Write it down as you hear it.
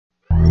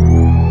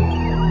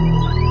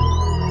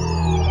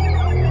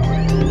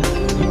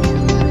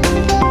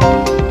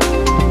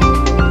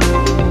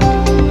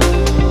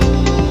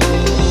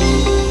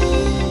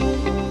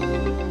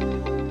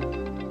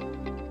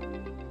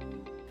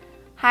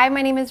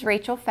my name is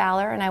Rachel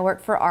Fowler and I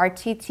work for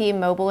RTT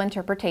Mobile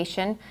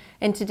Interpretation,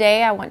 and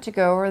today I want to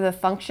go over the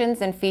functions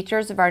and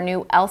features of our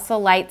new ELSA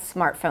Lite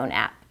smartphone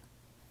app.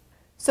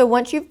 So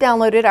once you've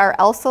downloaded our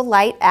ELSA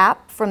Lite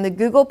app from the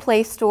Google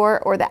Play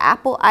Store or the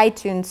Apple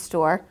iTunes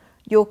Store,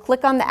 you'll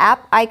click on the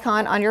app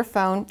icon on your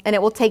phone and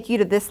it will take you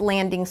to this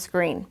landing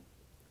screen.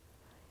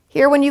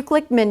 Here when you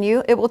click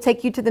Menu, it will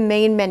take you to the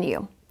main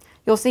menu.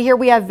 You'll see here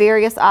we have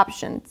various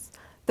options.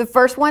 The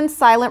first one,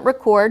 Silent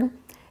Record,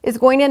 is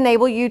going to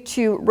enable you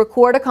to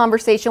record a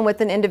conversation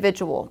with an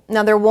individual.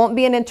 Now there won't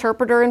be an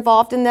interpreter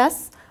involved in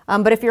this,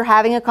 but if you're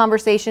having a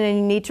conversation and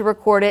you need to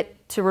record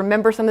it to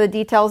remember some of the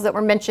details that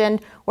were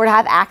mentioned or to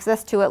have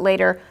access to it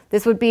later,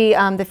 this would be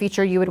the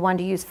feature you would want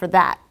to use for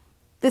that.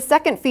 The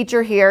second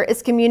feature here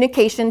is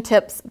Communication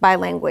Tips by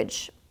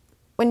Language.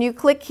 When you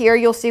click here,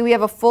 you'll see we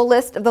have a full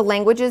list of the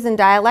languages and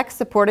dialects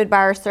supported by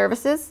our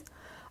services.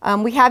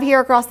 We have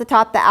here across the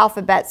top the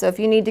alphabet, so if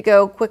you need to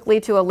go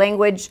quickly to a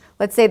language,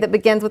 let's say that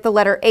begins with the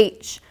letter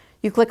H,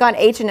 you click on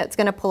H and it's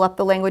going to pull up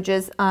the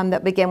languages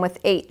that begin with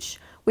H.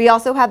 We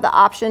also have the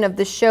option of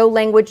the Show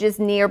Languages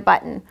Near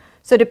button.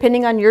 So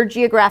depending on your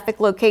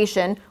geographic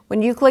location,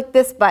 when you click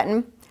this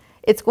button,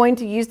 it's going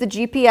to use the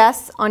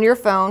GPS on your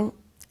phone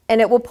and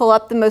it will pull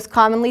up the most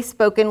commonly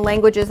spoken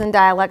languages and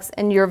dialects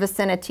in your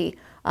vicinity,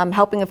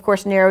 helping of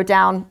course narrow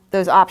down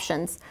those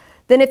options.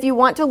 Then if you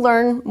want to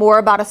learn more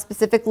about a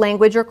specific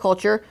language or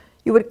culture,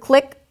 you would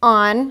click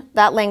on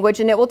that language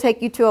and it will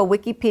take you to a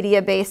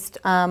Wikipedia-based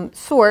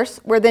source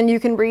where then you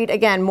can read,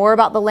 again, more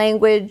about the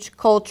language,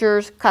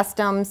 cultures,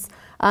 customs,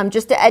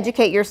 just to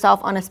educate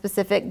yourself on a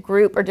specific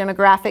group or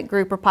demographic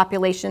group or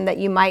population that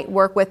you might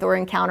work with or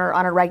encounter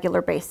on a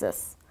regular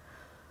basis.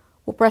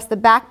 We'll press the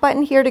back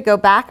button here to go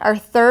back. Our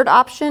third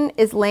option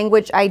is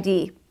Language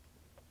ID.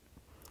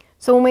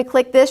 So when we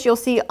click this, you'll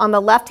see on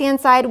the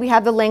left-hand side, we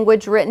have the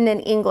language written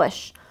in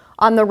English.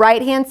 On the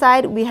right-hand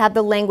side, we have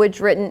the language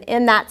written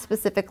in that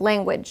specific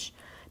language.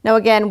 Now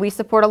again, we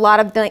support a lot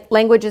of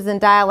languages and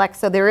dialects,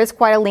 so there is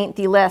quite a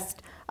lengthy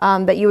list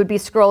that you would be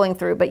scrolling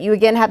through. But you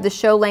again have the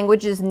Show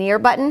Languages Near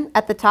button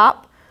at the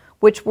top,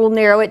 which will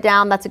narrow it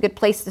down. That's a good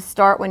place to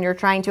start when you're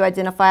trying to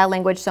identify a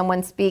language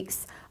someone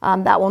speaks.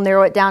 That will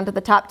narrow it down to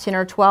the top 10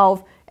 or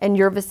 12 in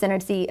your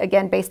vicinity,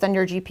 again, based on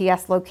your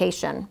GPS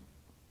location.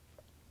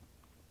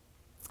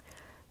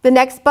 The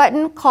next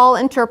button, Call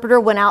Interpreter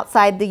when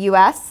outside the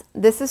US.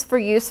 This is for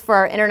use for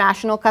our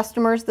international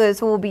customers, those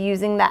who will be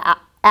using the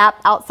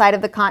app outside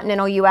of the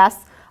continental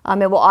US.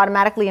 It will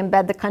automatically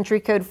embed the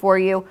country code for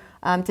you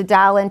to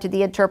dial into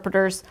the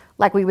interpreters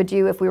like we would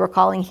do if we were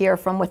calling here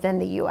from within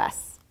the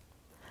US.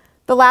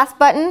 The last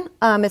button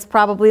is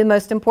probably the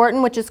most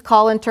important, which is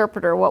Call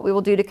Interpreter, what we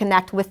will do to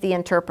connect with the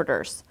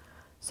interpreters.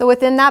 So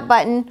within that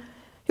button,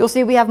 you'll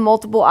see we have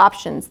multiple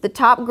options. The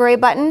top gray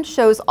button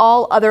shows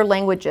all other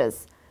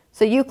languages.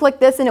 So you click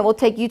this and it will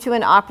take you to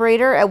an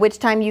operator, at which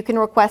time you can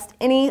request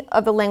any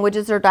of the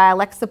languages or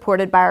dialects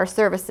supported by our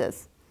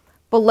services.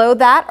 Below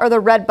that are the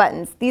red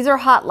buttons. These are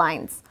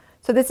hotlines.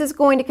 So this is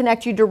going to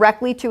connect you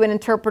directly to an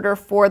interpreter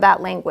for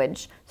that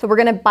language. So we're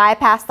going to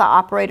bypass the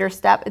operator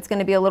step. It's going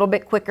to be a little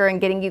bit quicker in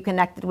getting you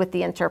connected with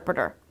the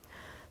interpreter.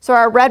 So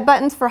our red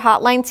buttons for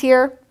hotlines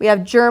here, we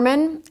have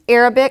German,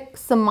 Arabic,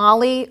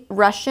 Somali,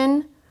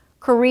 Russian,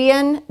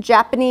 Korean,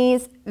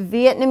 Japanese,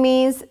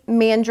 Vietnamese,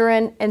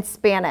 Mandarin, and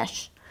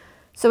Spanish.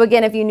 So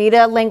again, if you need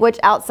a language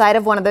outside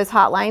of one of those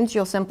hotlines,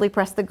 you'll simply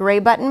press the gray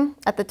button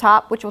at the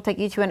top, which will take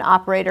you to an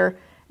operator,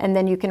 and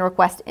then you can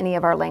request any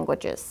of our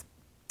languages.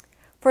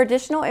 For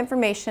additional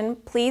information,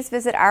 please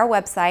visit our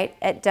website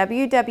at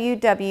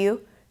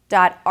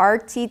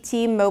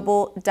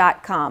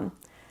www.rttmobile.com.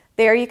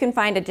 There you can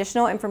find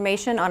additional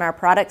information on our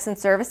products and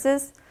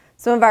services,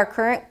 some of our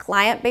current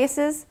client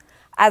bases,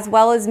 as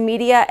well as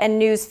media and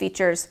news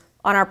features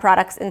on our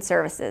products and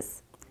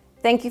services.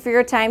 Thank you for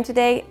your time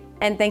today,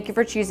 and thank you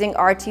for choosing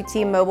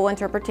RTT Mobile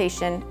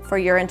Interpretation for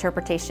your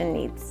interpretation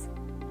needs.